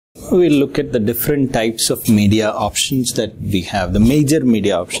We'll look at the different types of media options that we have. The major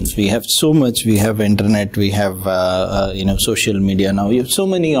media options. We have so much. We have internet. We have social media now. We have so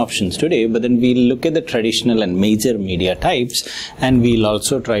many options today. But then we'll look at the traditional and major media types, and we'll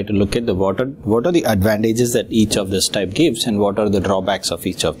also try to look at the what are the advantages that each of this type gives, and what are the drawbacks of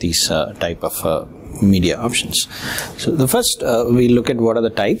each of these type of media options. So the first, we look at what are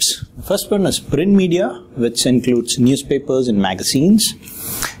the types. The first one is print media, which includes newspapers and magazines,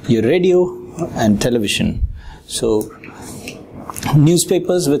 your radio and television. So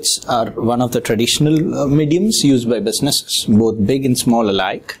newspapers, which are one of the traditional mediums used by businesses, both big and small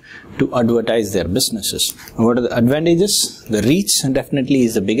alike, to advertise their businesses. What are the advantages? The reach definitely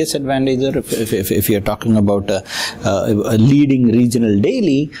is the biggest advantage. If you're talking about a leading regional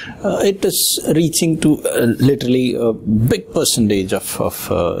daily, it is reaching to literally a big percentage of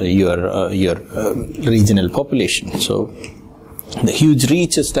your regional population. So the huge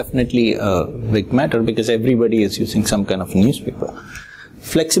reach is definitely a big matter because everybody is using some kind of newspaper.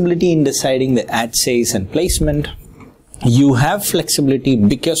 Flexibility in deciding the ad size and placement. You have flexibility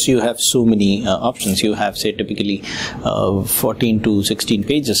because you have so many options. You have, say, typically 14 to 16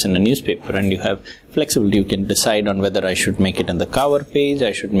 pages in a newspaper, and you have flexibility. You can decide on whether I should make it in the cover page,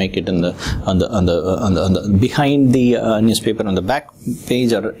 I should make it in the behind the newspaper on the back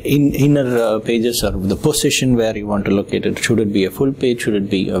page, or inner pages, or the position where you want to locate it. Should it be a full page? Should it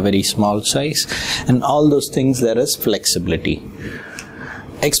be a very small size? And all those things, there is flexibility.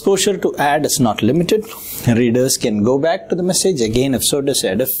 Exposure to ad is not limited. Readers can go back to the message again if so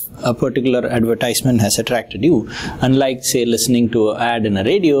desired. If a particular advertisement has attracted you, unlike, say, listening to an ad in a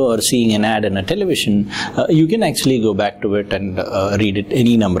radio or seeing an ad in a television, you can actually go back to it and read it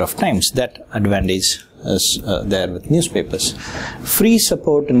any number of times. That advantage is there with newspapers. Free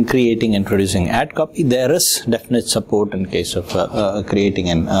support in creating and producing ad copy. There is definite support in case of creating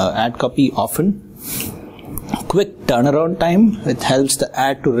an ad copy often. Quick turnaround time, it helps the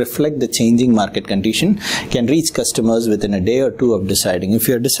ad to reflect the changing market condition, can reach customers within a day or two of deciding. If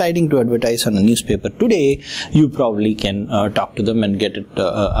you're deciding to advertise on a newspaper today, you probably can talk to them and get it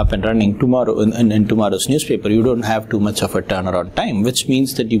up and running tomorrow in tomorrow's newspaper. You don't have too much of a turnaround time, which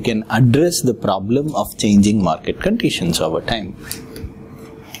means that you can address the problem of changing market conditions over time.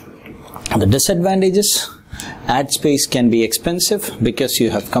 The disadvantages: ad space can be expensive because you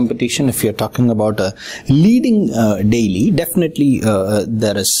have competition. If you're talking about a leading daily, definitely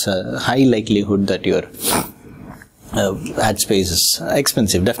there is a high likelihood that your ad space is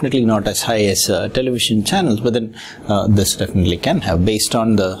expensive. Definitely not as high as television channels, but then this definitely can have, based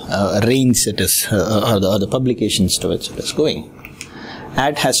on the range it is, or the publications to which it is going.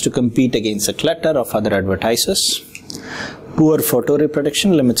 Ad has to compete against the clutter of other advertisers. Poor photo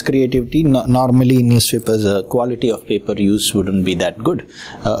reproduction limits creativity. Normally in newspapers, quality of paper use wouldn't be that good,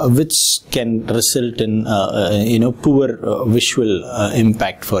 which can result in poor visual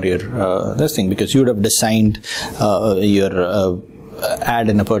impact for your this thing, because you would have designed your ad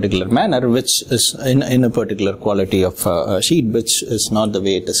in a particular manner, which is in a particular quality of sheet, which is not the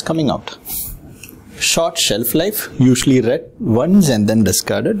way it is coming out. Short shelf life, usually read once and then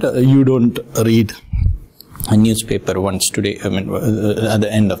discarded. You don't read a newspaper once today, at the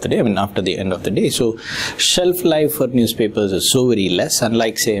end of the day, after the end of the day. So shelf life for newspapers is so very less,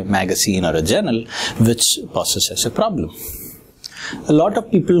 unlike, say, a magazine or a journal, which possesses a problem. A lot of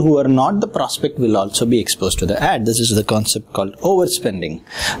people who are not the prospect will also be exposed to the ad. This is the concept called overspending,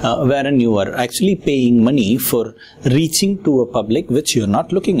 wherein you are actually paying money for reaching to a public which you are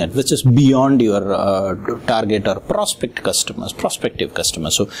not looking at, which is beyond your target or prospective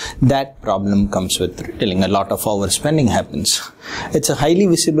customers. So that problem comes with retailing. A lot of overspending happens. It's a highly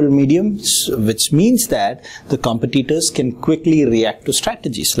visible medium, which means that the competitors can quickly react to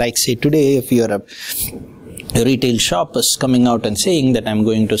strategies. Like, say, today, if you are a retail shop is coming out and saying that I'm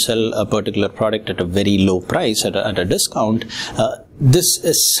going to sell a particular product at a very low price, at a discount, this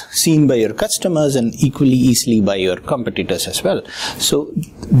is seen by your customers and equally easily by your competitors as well. So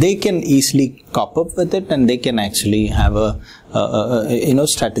they can easily cop up with it, and they can actually have a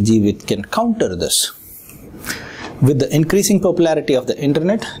strategy which can counter this. With the increasing popularity of the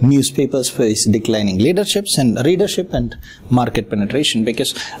internet, newspapers face declining readership and market penetration,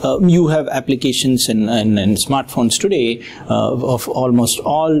 because you have applications in smartphones today of almost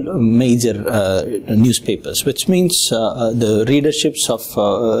all major newspapers, which means the readerships of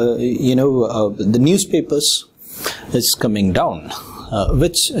the newspapers is coming down,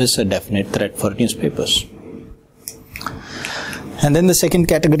 which is a definite threat for newspapers. And then the second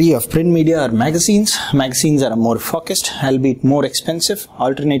category of print media are magazines. Magazines are more focused, albeit more expensive,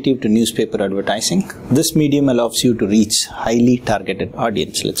 alternative to newspaper advertising. This medium allows you to reach highly targeted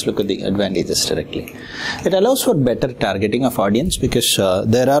audience. Let's look at the advantages directly. It allows for better targeting of audience because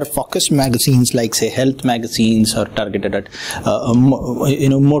there are focused magazines like say health magazines or targeted at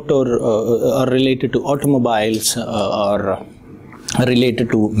motor or related to automobiles or related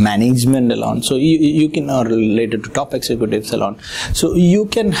to management alone. So you can, or related to top executives alone. So you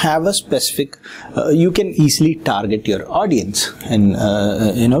can have a specific, you can easily target your audience and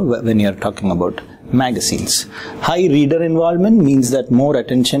when you're talking about magazines. High reader involvement means that more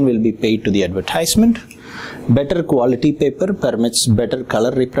attention will be paid to the advertisement. Better quality paper permits better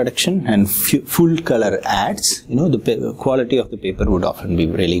color reproduction and full color ads. The quality of the paper would often be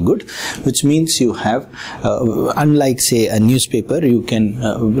really good, which means you have, unlike say a newspaper, you can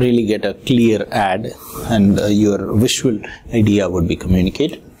really get a clear ad and your visual idea would be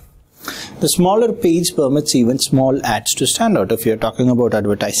communicated. The smaller page permits even small ads to stand out. If you're talking about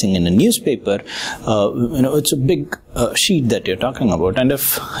advertising in a newspaper, it's a big sheet that you're talking about, and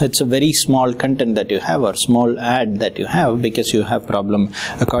if it's a very small content that you have or small ad that you have, because you have problem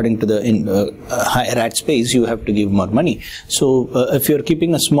according to the higher ad space, you have to give more money. So if you're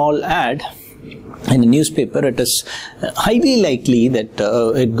keeping a small ad in a newspaper, it is highly likely that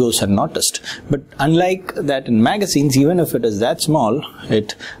it goes unnoticed. But unlike that in magazines, even if it is that small,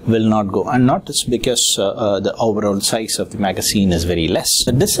 it will not go unnoticed because the overall size of the magazine is very less.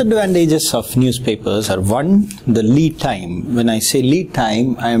 The disadvantages of newspapers are, one, the lead time. When I say lead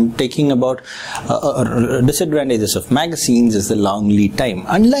time, I am taking about disadvantages of magazines is the long lead time.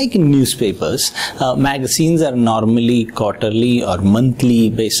 Unlike in newspapers, magazines are normally quarterly or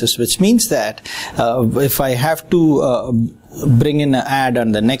monthly basis, which means that if I have to bring in an ad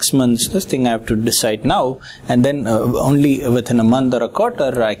on the next month's this thing, I have to decide now, and then only within a month or a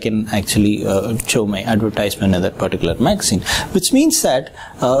quarter I can actually show my advertisement in that particular magazine, which means that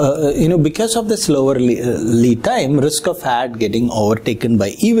because of this lower lead time, risk of ad getting overtaken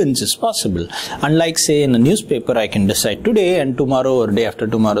by events is possible. Unlike say in a newspaper, I can decide today and tomorrow or day after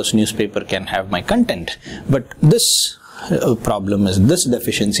tomorrow's newspaper can have my content, but this problem is, this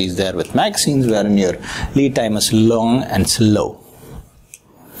deficiency is there with magazines, wherein your lead time is long and slow.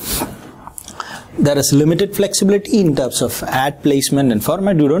 There is limited flexibility in terms of ad placement and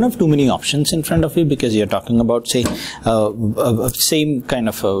format. You don't have too many options in front of you because you're talking about say same kind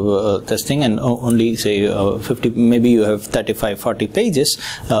of this thing, and only say 50, maybe you have 35-40 pages,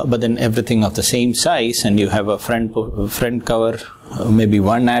 but then everything of the same size, and you have a front cover. Maybe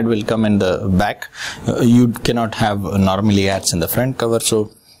one ad will come in the back. You cannot have normally ads in the front cover.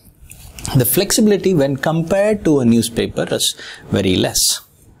 So the flexibility when compared to a newspaper is very less.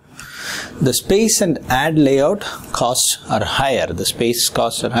 The space and ad layout costs are higher. The space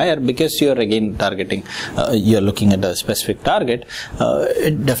costs are higher because you're again targeting, you're looking at a specific target.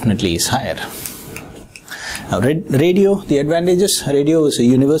 It definitely is higher. Radio, the advantages. Radio is a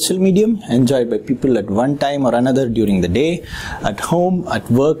universal medium enjoyed by people at one time or another during the day, at home, at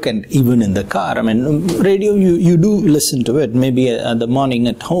work, and even in the car. I mean, radio, you do listen to it. Maybe at the morning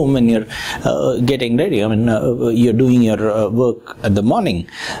at home when you're getting ready. I mean, you're doing your work at the morning.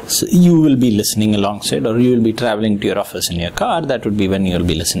 So you will be listening alongside, or you will be traveling to your office in your car. That would be when you'll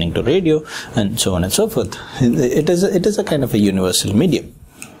be listening to radio, and so on and so forth. It is a kind of a universal medium.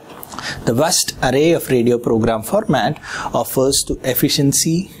 The vast array of radio program format offers to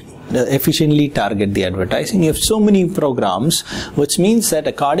efficiently target the advertising. You have so many programs, which means that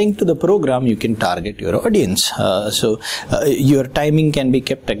according to the program, you can target your audience. Your timing can be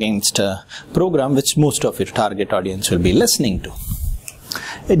kept against a program which most of your target audience will be listening to.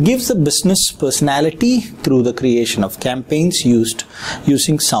 It gives a business personality through the creation of campaigns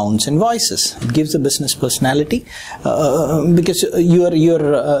using sounds and voices. It gives a business personality because you're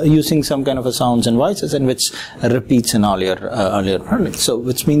using some kind of a sounds and voices, and which repeats in all your products. So,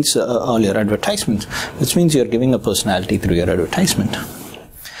 which means all your advertisements. Which means you're giving a personality through your advertisement.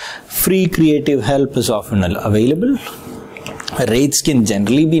 Free creative help is often available. Rates can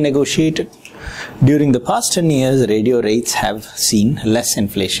generally be negotiated. During the past 10 years, radio rates have seen less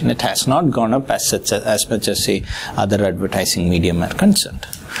inflation. It has not gone up as much as, say, other advertising medium are concerned.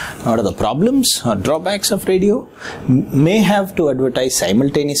 What are the problems or drawbacks of radio? May have to advertise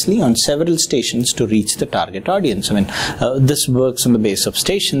simultaneously on several stations to reach the target audience. I mean, this works on the base of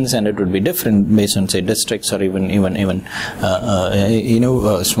stations, and it would be different based on, say, districts or even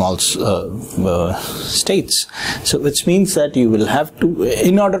small states. So, which means that you will have to,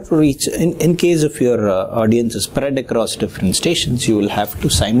 in order to reach, in case of your audience is spread across different stations, you will have to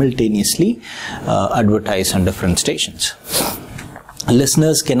simultaneously advertise on different stations.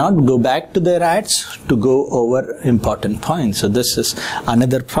 listeners cannot go back to their ads to go over important points. So this is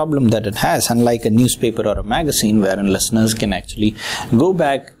another problem that it has, unlike a newspaper or a magazine wherein listeners can actually go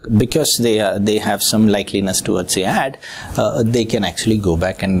back because they have some likeliness towards the ad. They can actually go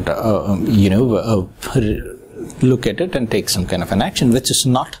back and look at it and take some kind of an action, which is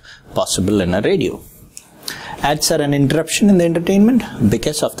not possible in a radio. Ads are an interruption in the entertainment.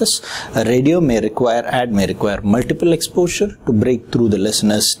 Because of this, ad may require multiple exposure to break through the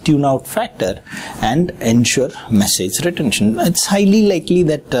listener's tune-out factor and ensure message retention. It's highly likely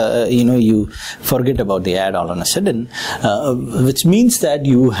that you forget about the ad all on a sudden, which means that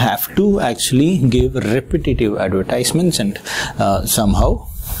you have to actually give repetitive advertisements and somehow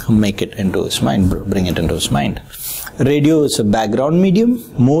make it into his mind, bring it into his mind. Radio is a background medium.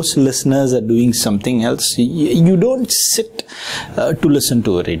 Most listeners are doing something else. You don't sit to listen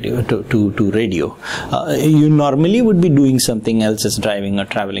to a radio. To radio, you normally would be doing something else, as driving or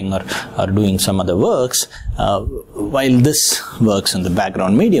traveling or doing some other works, while this works in the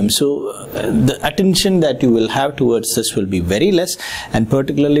background medium. So the attention that you will have towards this will be very less, and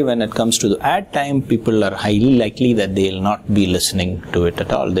particularly when it comes to the ad time, people are highly likely that they will not be listening to it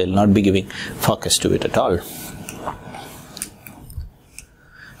at all. They will not be giving focus to it at all.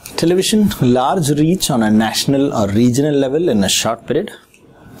 Television, large reach on a national or regional level in a short period.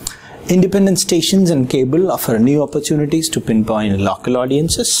 Independent stations and cable offer new opportunities to pinpoint local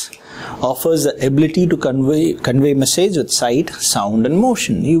audiences. Offers the ability to convey message with sight, sound and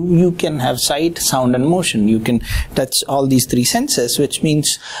motion. You can have sight, sound and motion. You can touch all these three senses, which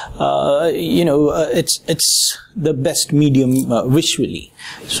means it's the best medium visually.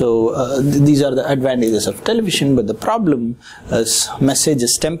 So these are the advantages of television, but the problem is message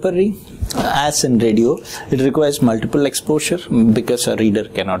is temporary. As in radio, it requires multiple exposure because a viewer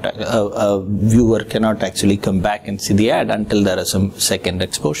cannot actually come back and see the ad until there is some second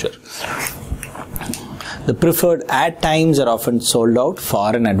exposure. The preferred ad times are often sold out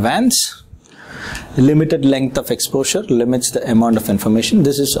far in advance. Limited length of exposure limits the amount of information.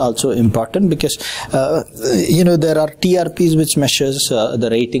 This is also important because there are TRPs which measures the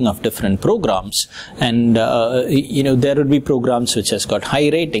rating of different programs, and there would be programs which has got high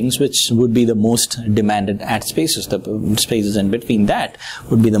ratings, which would be the most demanded ad spaces. The spaces in between that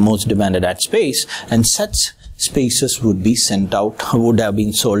would be the most demanded ad space, and such spaces would have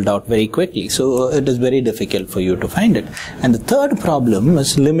been sold out very quickly. So it is very difficult for you to find it. And the third problem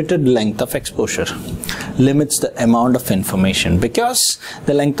is limited length of exposure. Limits the amount of information, because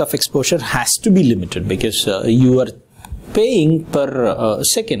the length of exposure has to be limited, because you are paying per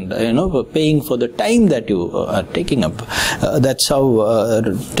second, paying for the time that you are taking up. That's how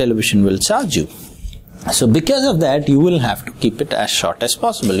television will charge you. So because of that, you will have to keep it as short as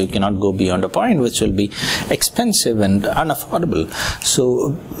possible. You cannot go beyond a point which will be expensive and unaffordable.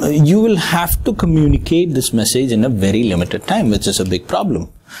 So you will have to communicate this message in a very limited time, which is a big problem.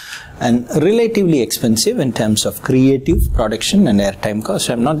 And relatively expensive in terms of creative production and airtime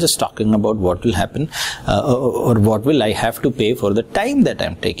cost. I'm not just talking about what will happen or what will I have to pay for the time that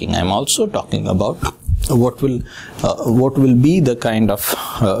I'm taking. I'm also talking about what will be the kind of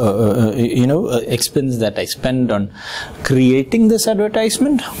expense that I spend on creating this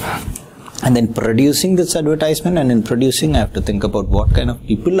advertisement and then producing this advertisement. And in producing, I have to think about what kind of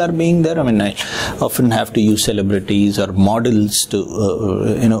people are being there. I mean, I often have to use celebrities or models to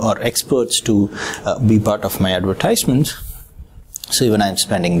or experts to be part of my advertisements. So even I'm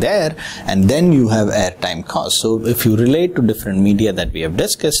spending there, and then you have airtime costs. So if you relate to different media that we have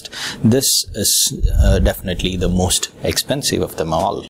discussed, this is definitely the most expensive of them all.